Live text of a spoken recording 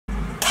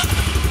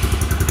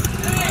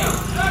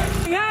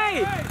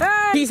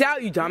keys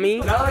out, you dummy.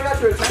 Now that I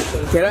got your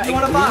attention. Get out. You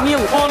want to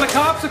buy? Calling the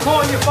cops or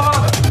calling your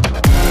father?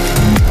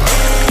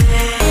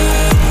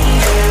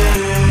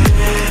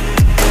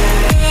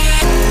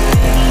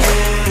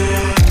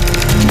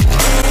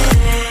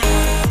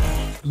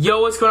 Yo,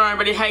 what's going on,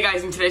 everybody? Hey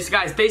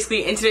guys,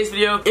 basically in today's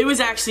video, it was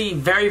actually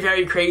very,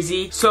 very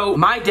crazy. So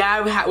my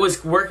dad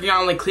was working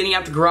on like cleaning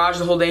out the garage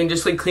the whole day and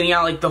just like cleaning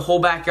out like the whole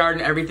backyard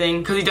and everything,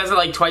 because he does it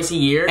like twice a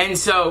year. And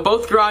so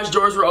both garage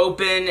doors were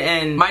open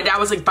and my dad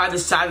was like by the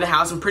side of the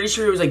house. I'm pretty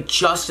sure he was like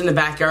just in the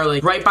backyard,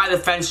 like right by the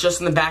fence,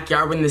 just in the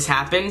backyard when this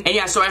happened. And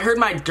yeah, so I heard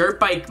my dirt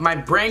bike, my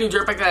brand new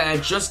dirt bike that I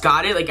just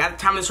got it, like at the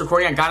time of this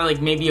recording, I got it like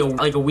maybe a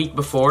week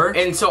before.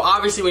 And so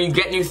obviously when you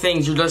get new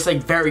things, you're just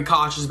like very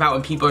cautious about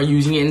when people are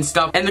using it and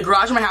stuff. And the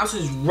garage of my house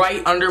is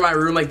right under my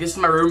room. Like this is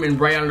my room, and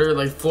right under,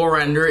 like floor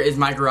under, is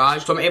my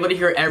garage. So I'm able to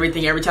hear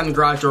everything every time the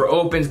garage door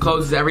opens,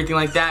 closes, everything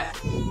like that.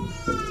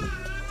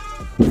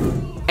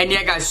 And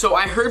yeah, guys, so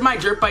I heard my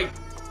dirt bike.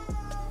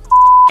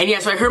 And yeah,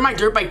 so I heard my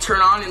dirt bike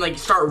turn on and like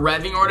start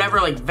revving or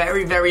whatever, like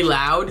very, very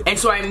loud. And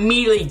so I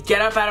immediately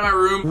get up out of my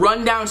room,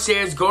 run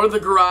downstairs, go to the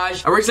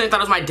garage. Originally I thought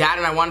it was my dad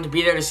and I wanted to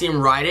be there to see him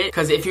ride it,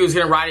 because if he was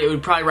gonna ride it, it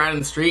would probably ride on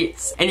the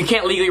streets. And you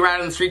can't legally ride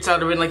on the streets, so I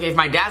would have been like, if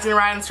my dad's gonna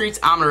ride on the streets,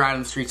 I'm gonna ride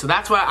on the streets. So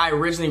that's what I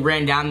originally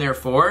ran down there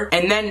for.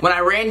 And then when I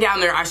ran down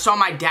there, I saw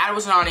my dad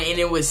wasn't on it and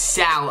it was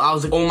Sal. I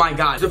was like, oh my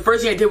God. So the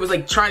first thing I did was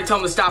like trying to tell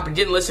him to stop, but he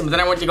didn't listen. But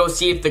then I went to go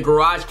see if the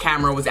garage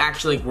camera was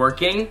actually like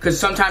working, because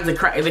sometimes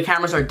the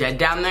cameras are dead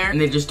down there and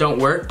they just don't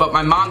work. But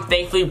my mom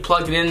thankfully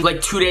plugged it in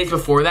like 2 days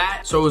before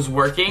that, so it was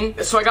working.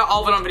 So I got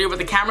all of it on video, but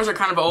the cameras are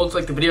kind of old, so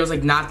like the video is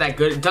like not that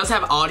good. It does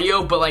have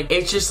audio, but like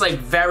it's just like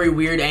very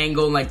weird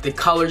angle, and like the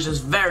color's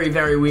just very,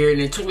 very weird.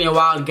 And it took me a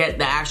while to get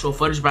the actual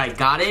footage, but I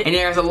got it. And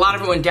yeah, guys, a lot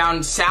of it went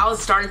down. Sal is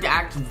starting to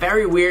act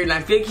very weird, and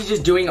I feel like he's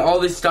just doing all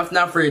this stuff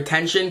now for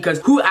attention,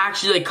 because who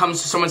actually like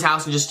comes to someone's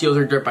house and just steals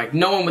their dirt bike?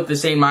 No one with the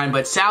same mind.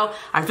 But Sal,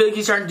 I feel like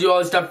he's starting to do all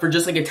this stuff for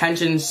just like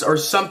attention or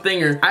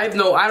something, or I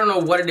don't know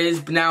what it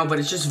is now, but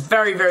it's just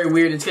very, very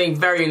weird. It's getting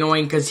very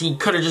annoying, because he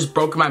could have just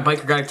broken my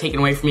bike or got it taken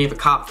away from me. If a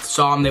cop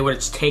saw him, they would have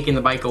just taken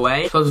the bike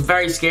away. So I was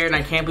very scared, and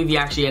I can't believe he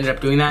actually ended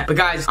up doing that. But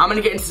guys, I'm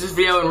gonna get into this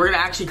video and we're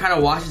gonna actually kind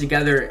of watch it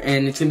together,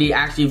 and it's gonna be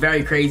actually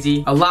very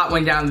crazy. A lot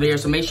went down in the video,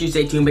 so make sure you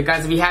stay tuned. But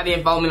guys, if you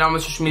haven't, follow me on all my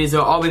social medias,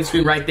 they'll all be on the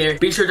screen right there.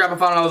 Be sure to drop a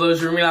follow on all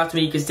those. You're really out to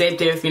me. You can stay up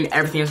to date with me and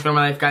everything else going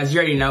on in my life, guys. You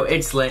already know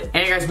it's lit.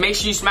 And guys, make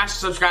sure you smash the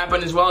subscribe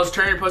button as well as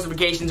turn on your post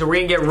notifications, and we're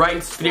gonna get right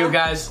into this video,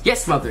 guys.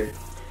 Yes, mother.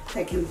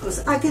 Take him,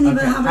 because I can even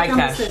have a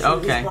conversation.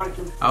 Okay.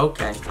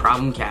 Okay.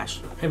 Problem, Cash.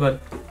 Hey, bud.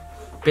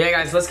 But yeah,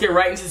 guys, let's get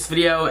right into this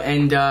video,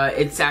 and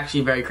it's actually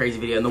a very crazy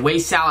video. And the way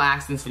Sal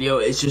acts in this video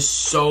is just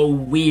so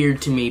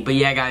weird to me. But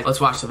yeah, guys, let's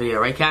watch the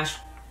video, right, Cash?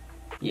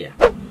 Yeah.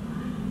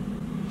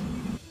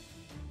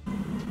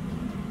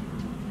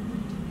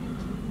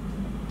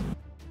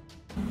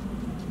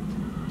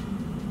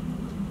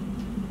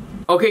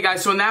 Okay,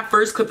 guys, so in that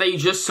first clip that you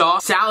just saw,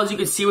 Sal, as you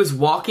can see, was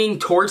walking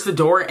towards the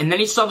door, and then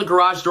he saw the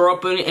garage door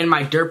open and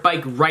my dirt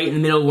bike right in the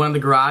middle of one of the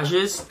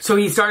garages. So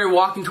he started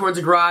walking towards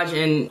the garage,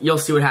 and you'll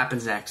see what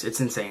happens next. It's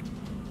insane.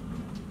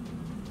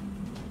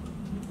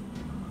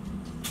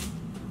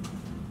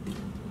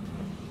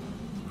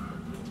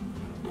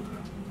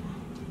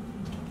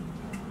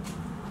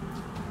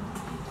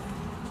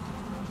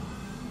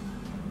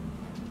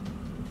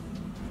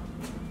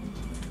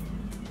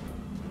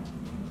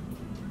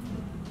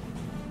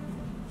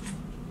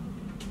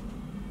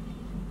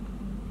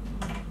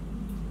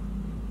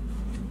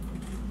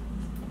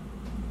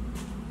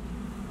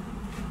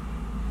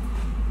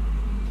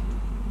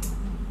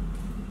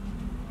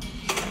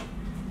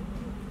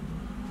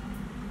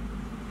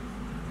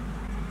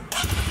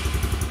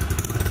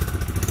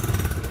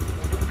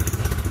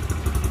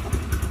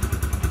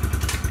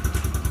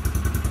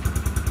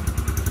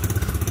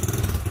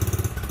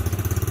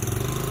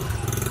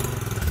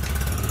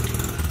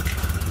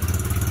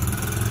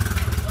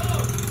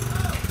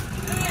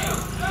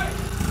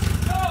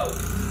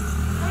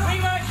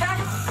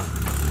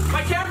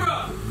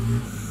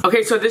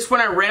 Okay, so this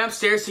when I ran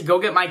upstairs to go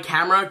get my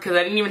camera, because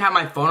I didn't even have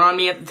my phone on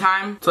me at the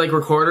time to like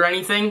record or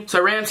anything. So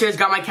I ran upstairs,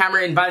 got my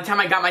camera, and by the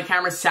time I got my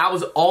camera, Sal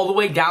was all the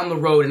way down the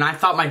road, and I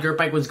thought my dirt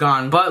bike was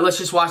gone. But let's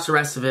just watch the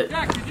rest of it.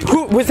 Jack,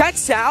 Who, was that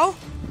Sal?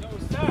 No,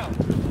 it's Sal.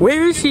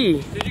 Where is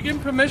he? Did you give him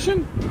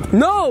permission?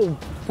 No!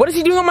 What is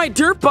he doing on my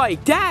dirt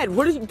bike? Dad,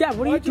 what are you doing?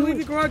 Why'd you leave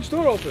the garage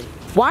door open?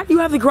 Why do you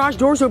have the garage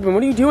doors open?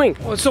 What are you doing?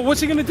 Oh, so what's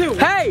he gonna do?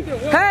 Hey!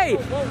 Hey!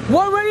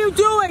 Whoa. What are you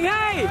doing?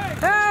 Hey!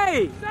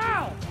 Hey!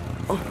 Sal!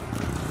 Oh.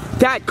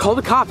 Dad, call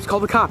the cops. Call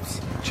the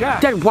cops.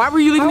 Jack. Dad, why were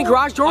you leaving the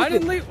garage door open? I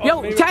didn't leave.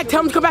 Oh, yo, Dad, tell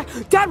him to come back.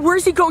 Dad,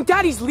 where's he going?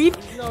 Dad, he's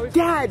leaving. No, he's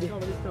Dad. He's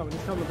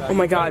coming back. Oh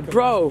my God,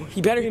 bro.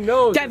 He better. He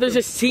knows. Dad, there's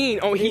a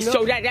scene. Oh, he's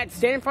so. Dad,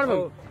 stand in front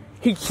of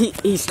him.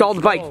 He stalled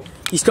the bike.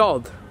 He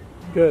stalled.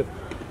 Good.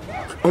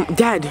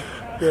 Dad.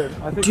 Good.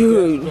 I think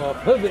Dude.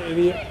 The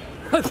idiot.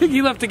 I think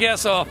he left the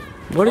gas off.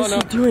 What is he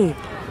doing?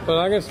 But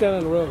I'm gonna stand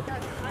on the road.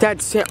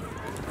 Dad,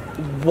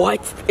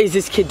 what is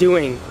this kid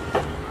doing?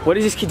 What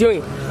is this kid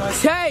doing?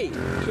 Hey!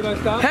 Should I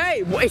stop?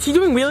 Hey! Is he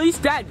doing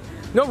wheelies? Dad,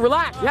 No,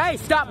 relax. Hey,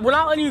 stop. We're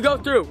not letting you go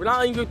through. We're not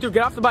letting you go through.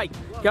 Get off the bike.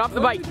 Get off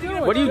the bike.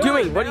 What are you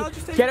doing? What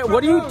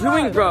are you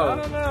doing, bro?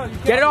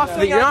 Get it off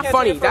of it. You're not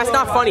funny. That's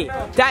not funny.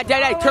 Dad,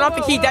 turn off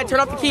the key. Dad, turn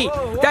off the key.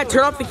 Dad,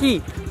 turn off the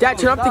key. Dad,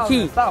 turn off the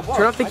key.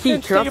 Turn off the key.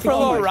 Turn off the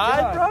key.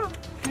 Ride, bro?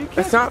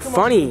 That's not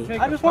funny.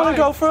 I just want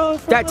to go for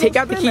Dad, take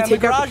out the key.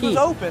 Take out the key.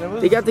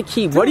 Take out the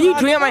key. What are you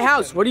doing at my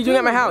house? What are you doing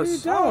at my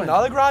house?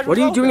 What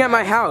are you doing at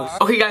my house?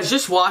 Okay, guys,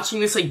 just watching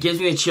this like gives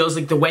me the chills.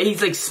 Like the way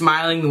he's like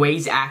smiling, the way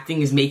he's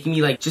acting is making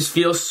me like just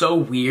feel so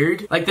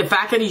weird. Like the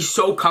fact that he's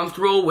so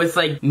comfortable with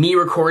like me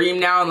recording him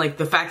now, and like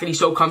the fact that he's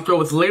so comfortable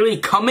with literally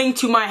coming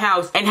to my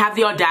house and have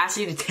the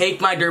audacity to take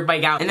my dirt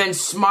bike out and then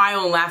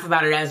smile and laugh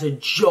about it as a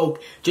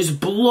joke just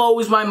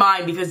blows my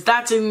mind, because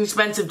that's an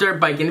expensive dirt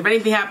bike, and if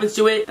anything happens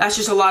to it, that's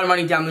just a lot of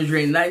money down the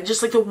drain. That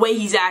just like the way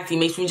he's acting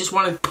makes me just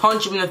want to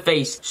punch him in the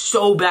face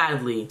so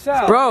badly.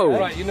 Bro,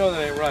 right, you know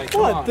that ain't right.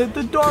 What?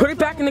 The door. Put it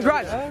back in the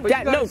garage.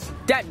 Dad, no.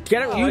 Dad,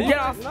 get it. You get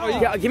off.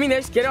 Yeah, give me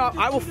this. Get it off.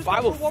 I will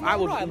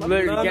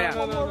literally get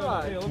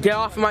out. Get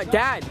off my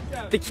dad.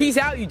 The key's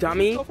out, you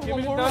dummy.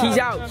 Key's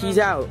out. Key's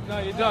out. No,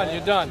 you're done.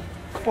 You're done.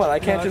 What? I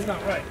can't just.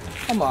 Not right.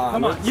 Come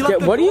on.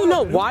 What do you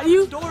know? Why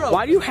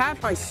do you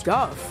have my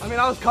stuff? I mean,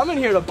 I was coming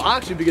here to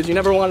box you because you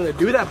never wanted to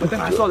do that, but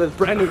then I saw this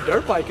brand new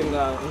dirt bike in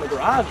the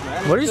garage,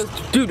 man. What is,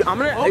 dude? I'm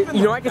gonna.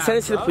 You know I can send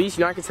this to the police.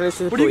 You know I can send this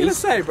to the police. What are you gonna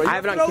say, bro? I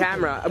have it on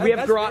camera. We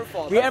have garage.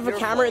 We have a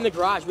camera in the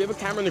garage. We have a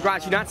camera in the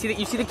garage. You not see that?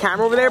 You see the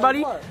camera over there,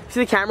 buddy?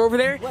 See the camera over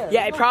there?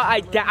 Yeah, it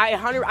probably.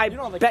 I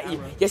bet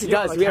you. Yes, it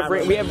does. We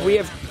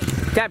have.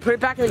 Dad, put it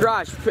back in the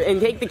garage and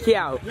take the key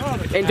out.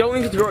 And don't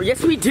leave the door.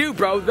 Yes, we do,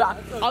 bro.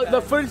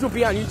 The footage will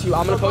be on YouTube.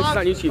 I'm gonna post it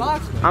on YouTube.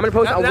 I'm gonna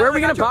post it. Where are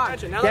we gonna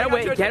box?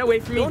 Get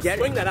away from me. Dad,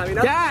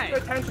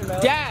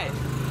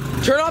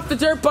 turn off the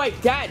dirt bike.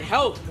 Dad,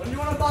 help. When do you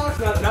want to box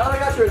now? Now that I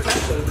got your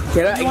attention.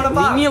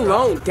 Leave me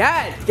alone.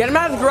 Dad, get him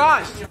out of the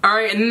garage.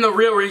 Alright, and then the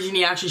real reason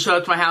he actually showed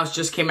up to my house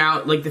just came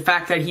out. Like the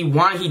fact that he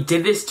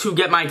did this to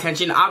get my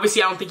attention.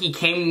 Obviously, I don't think he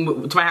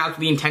came to my house with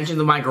the intentions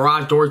of my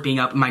garage doors being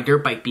up and my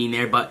dirt bike being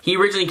there. But he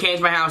originally came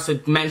to my house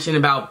to mention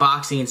about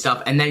boxing and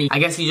stuff. And then I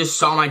guess he just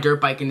saw my dirt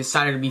bike and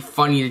decided it'd be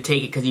funny to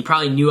take it because he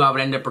probably knew I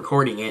would end up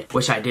recording it.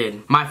 Which I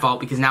did. My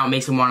fault, because now it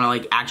makes him want to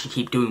like actually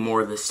keep doing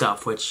more of this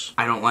stuff, which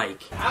I don't like.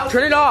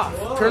 Turn it off.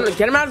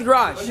 Get him out of the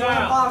garage.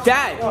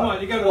 Dad. Come on,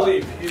 you gotta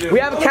leave. We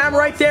have a camera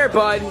right there,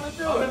 bud.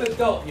 I'm an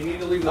adult. You need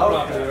to leave the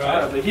property,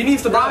 right? He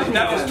needs to box me.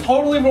 That was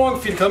totally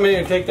wrong for you to come in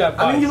and take that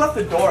bike. I mean, you left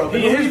the door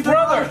open.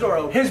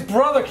 His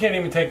brother can't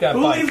even take that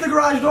bike. Who leaves the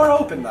garage door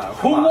open, though?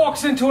 Who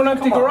walks into an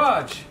empty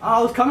garage?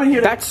 I was coming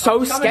here. That's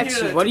so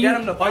sketchy. What do you?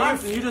 Get him to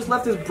box, and you just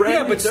left his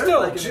brand new dirt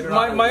bike in the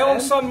garage, my own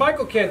son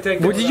Michael can't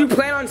take it. Did you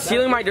plan on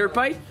stealing my dirt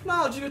bike?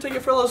 No, you take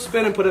it for a little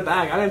spin and put it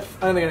back. I didn't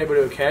think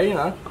anybody would care, you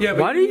know. Yeah,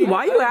 why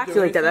are you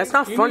acting like that? That's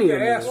not funny to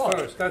me.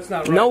 First. That's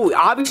not right. No,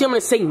 obviously I'm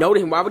gonna say no to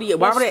him. Why would he?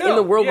 Why would I in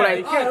the world would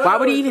I? Why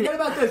would he even? Forget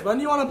about this. When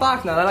do you want to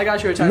box now that I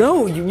got your attention?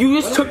 No, you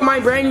just took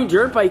my brand new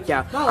dirt bike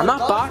out. I'm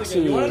not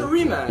boxing you. You wanted a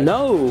rematch?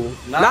 No,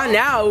 not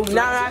now. Not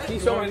after you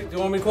saw. Do you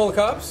want me to call the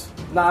cops?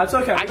 Nah, it's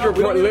okay. I can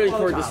literally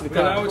record this to the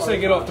Then I cops. would say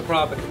get off the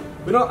property.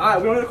 We don't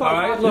need to call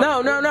the cops.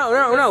 No.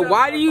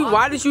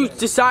 Why did you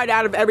decide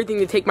out of everything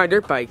to take my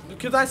dirt bike?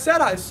 Because I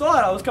said I saw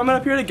it. I was coming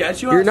up here to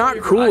get you. You're not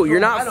cool. You're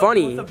not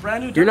funny.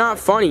 You're not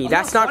funny.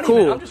 That's not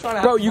cool.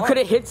 Bro, you could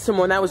have hit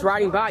someone that was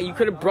riding by. You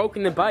could have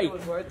broken the bike.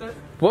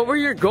 What were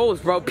your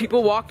goals, bro?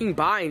 People walking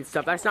by and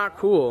stuff. That's not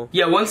cool.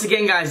 Yeah, once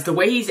again, guys, the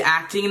way he's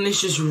acting in this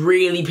just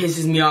really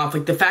pisses me off.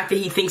 Like, the fact that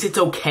he thinks it's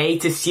okay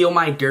to steal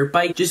my dirt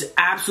bike just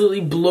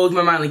absolutely blows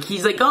my mind. Like,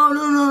 he's like, oh,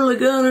 no,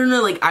 like, oh,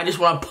 no. Like, I just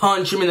want to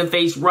punch him in the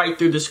face right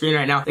through the screen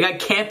right now. Like, I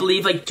can't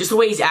believe, like, just the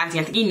way he's acting.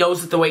 I think he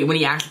knows that the way when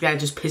he acts like that, it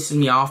just pisses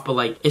me off. But,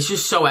 like, it's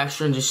just so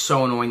extra and just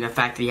so annoying, the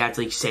fact that he had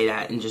to, like, say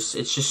that. And just,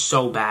 it's just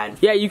so bad.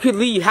 Yeah, you could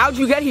leave. How'd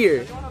you get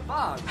here?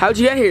 How'd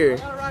you get here?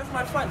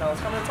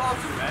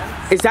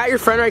 Is that your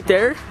friend right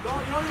there?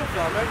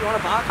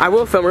 I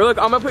will film her. Look,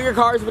 I'm gonna put your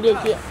car's video,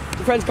 your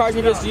friend's car's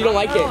video, so you don't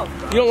like it.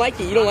 You don't like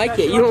it. You don't like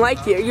it. You don't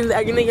like it.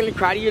 Are you gonna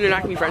cry to you and they're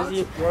not gonna be friends with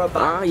you?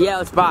 Yeah,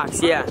 let's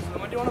box. Yeah.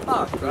 When do you want to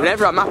box, bro?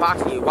 Whatever. I'm not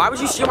boxing you. Why would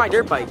you steal my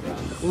dirt bike?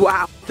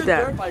 Wow.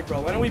 Dirt bike,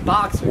 bro. When are we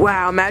boxing?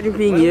 Wow. Imagine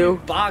being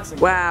you. Boxing.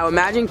 Wow.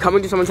 Imagine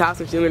coming to someone's house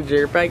and stealing a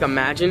dirt bike.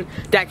 Imagine.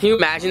 Dad, can you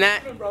imagine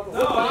that?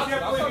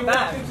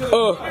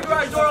 Oh,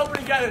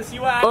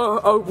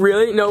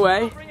 really? No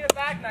way.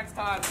 Next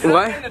time.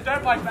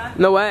 What?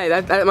 No way.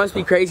 That must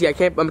be crazy. I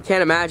can't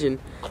imagine.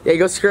 Yeah,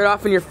 go skirt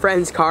off in your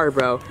friend's car,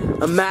 bro.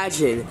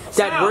 Imagine.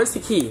 Dad, where's the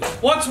key?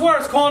 What's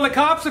worse, calling the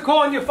cops or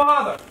calling your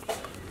father?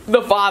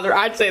 The father.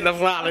 I'd say the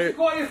father.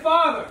 Call your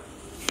father.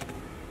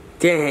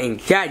 Dang.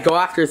 Dad, go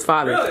after his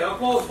father. Really? I'll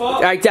call his father.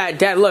 All right,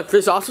 Dad, look.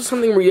 There's also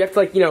something where you have to,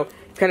 like, you know,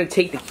 kind of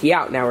take the key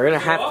out now. We're going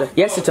to have to.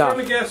 Yes, it's off.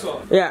 Turn the gas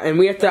off. Yeah, and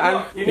we have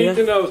to. You need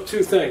to know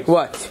two things.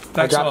 What?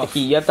 I dropped off. the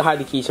key. You have to hide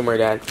the key somewhere,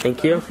 Dad.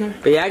 Thank you. Okay.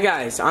 But yeah,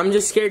 guys, I'm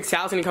just scared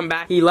Sal's gonna come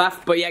back. He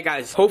left, but yeah,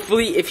 guys,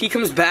 hopefully if he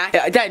comes back.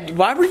 Dad,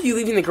 why were you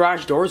leaving the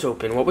garage doors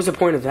open? What was the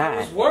point of that?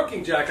 I was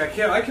working, Jack.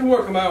 I can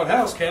work in my own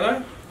house, can't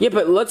I? Yeah,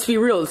 but let's be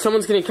real.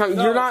 Someone's gonna come.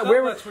 No, you're not.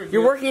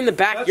 You're working in the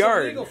backyard.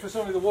 That's illegal for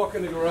somebody to walk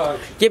in the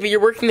garage. Yeah, but you're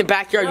working in the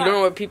backyard. You don't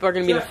know what people are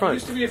gonna be in the front.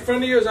 Used to be a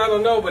friend of yours. I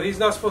don't know, but he's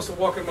not supposed to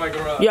walk in my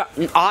garage. Yeah,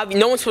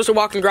 no one's supposed to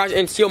walk in the garage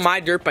and steal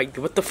my dirt bike.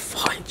 What the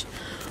fudge?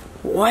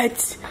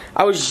 What?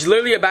 I was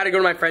literally about to go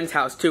to my friend's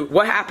house too.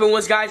 What happened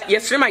was, guys,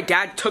 yesterday my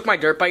dad took my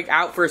dirt bike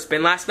out for a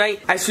spin last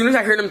night. As soon as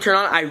I heard him turn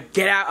on, I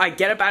get up out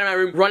of my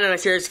room, run down the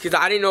stairs because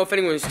I didn't know if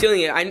anyone was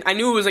stealing it. I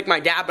knew it was like my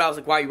dad, but I was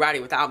like, why are you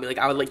riding without me? Like,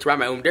 I would like to ride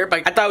my own dirt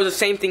bike. I thought it was the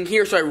same thing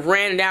here, so I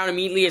ran down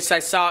immediately as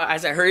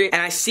I heard it,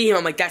 and I see him.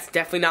 I'm like, that's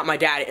definitely not my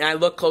dad. And I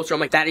look closer, I'm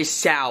like, that is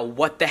Sal.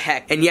 What the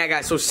heck? And yeah,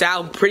 guys, so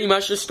Sal pretty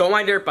much just stole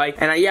my dirt bike,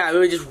 and I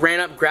literally just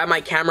ran up, grabbed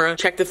my camera,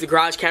 checked if the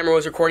garage camera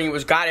was recording.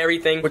 It got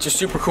everything, which is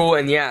super cool.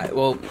 And yeah,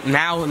 well,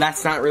 now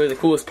that's not really the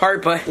coolest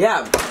part, but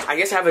yeah, I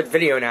guess I have a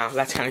video now.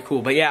 That's kind of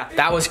cool. But yeah,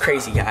 that was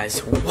crazy, guys.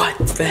 What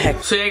the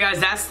heck? So yeah, guys,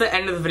 that's the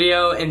end of the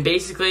video. And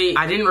basically,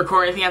 I didn't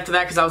record anything after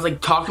that because I was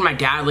like talking to my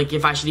dad, like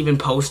if I should even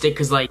post it,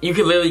 because like you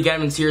could literally get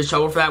him in serious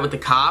trouble for that with the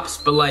cops.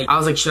 But like, I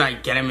was like, should I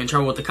get him in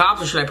trouble with the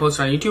cops or should I post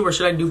it on YouTube or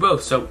should I do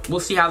both? So we'll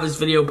see how this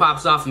video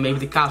pops off and maybe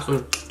the cops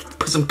will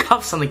put some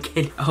cuffs on the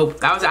kid. I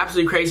hope. That was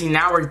absolutely crazy.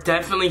 Now we're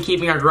definitely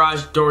keeping our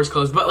garage doors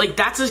closed. But like,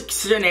 that's a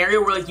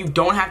scenario where like you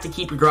don't have to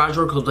keep your garage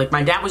door closed. Like,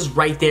 my dad was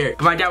right there.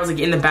 My dad was like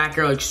in the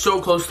backyard, like so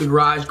close to the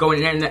garage,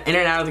 going in and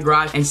out of the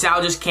garage. And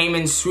Sal just came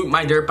in, swooped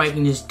my dirt bike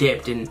and just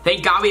dipped. And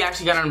thank God we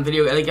actually got it on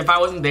video. Like, if I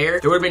wasn't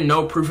there would have been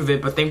no proof of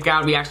it. But thank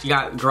God we actually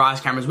got garage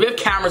cameras. We have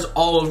cameras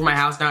all over my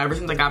house now. Ever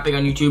since I got big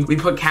on YouTube, we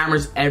put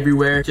cameras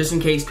everywhere just in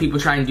case people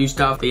try and do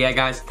stuff. But yeah,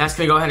 guys, that's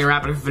gonna go ahead and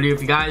wrap it up for the video.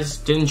 If you guys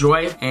did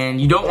enjoy and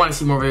you don't want to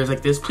see more videos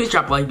like this, please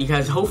drop a like,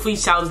 because hopefully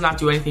Sal does not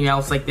do anything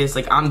else like this.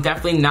 Like, I'm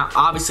definitely not,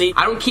 obviously,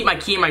 I don't keep my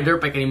key in my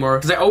dirt bike anymore,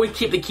 because I always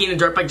keep the key in the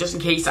dirt bike just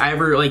in case I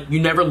ever, like, you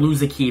never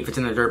lose the key if it's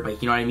in the dirt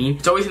bike, you know what I mean?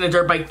 It's always in the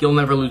dirt bike, you'll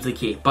never lose the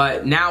key.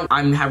 But now,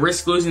 I'm at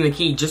risk losing the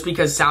key just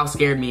because Sal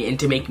scared me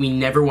into making me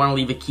never want to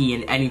leave a key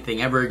in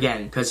anything ever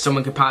again, because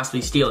someone could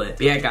possibly steal it.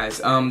 But yeah, guys,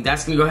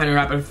 that's gonna go ahead and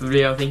wrap it up for the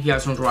video. Thank you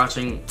guys so much for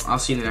watching. I'll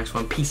see you in the next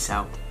one. Peace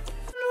out.